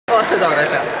Dobra,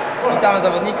 jeszcze raz. Witamy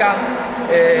zawodnika.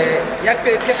 Jak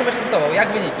pierwszy mecz z tobą? Jak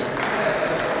wyniki?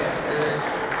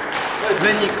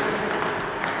 Wynik.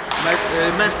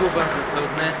 Mecz był bardzo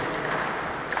trudny.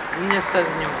 Niestety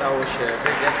nie udało się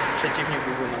wygrać. Przeciwnik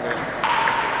był wymagający.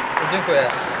 Dziękuję.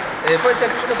 Powiedz,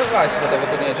 jak przygotowywałeś się do tego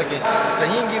turnieju? Czy jakieś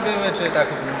treningi były, czy tak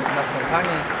na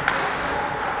spontanie?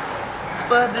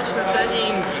 Sporadyczne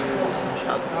treningi u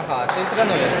sąsiadów. Aha, czyli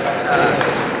trenujesz, prawda?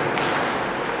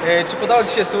 Tak. Czy podobał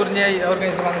Ci się turniej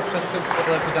organizowany przez klub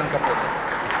stołowego Płudzianka Płudy?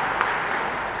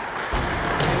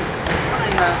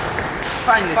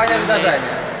 Fajne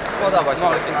wydarzenie. Podoba Ci się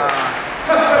to.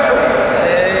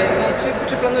 I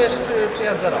czy planujesz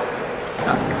przyjazd za rok?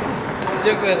 Tak.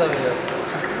 Dziękuję za wywiad.